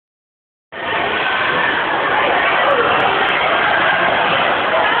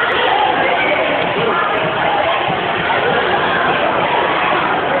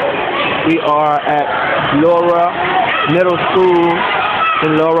We are at Laurel Middle School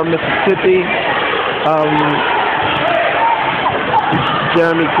in Laurel, Mississippi.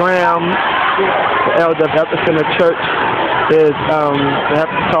 Jeremy Graham, the elder of Epicenter Church, is we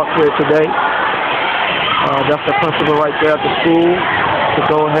have to talk to her today. That's the principal right there at the school, to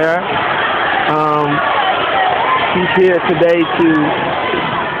go here. He's here today to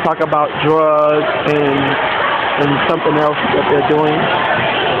talk about drugs and something else that they're doing.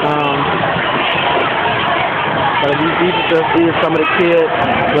 But these are some of the kids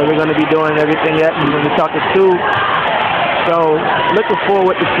that we're going to be doing everything at. We're going to be talking to. So looking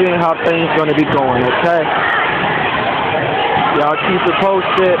forward to seeing how things are going to be going. Okay. Y'all keep it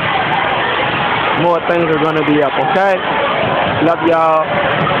posted. More things are going to be up. Okay. Love y'all.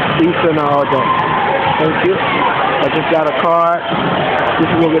 Peace and all day. Thank you. I just got a card. This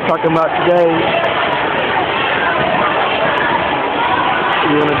is what we're talking about today.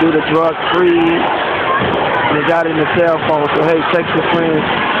 You want to do the drug-free. They got it in the cell phone. So, hey, text your friends.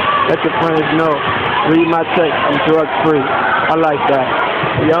 Let your friends know. Read my text. I'm drug-free. I like that.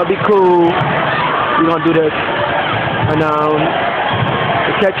 Y'all be cool. We're going to do this. And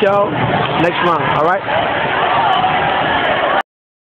we'll catch y'all next month. All right?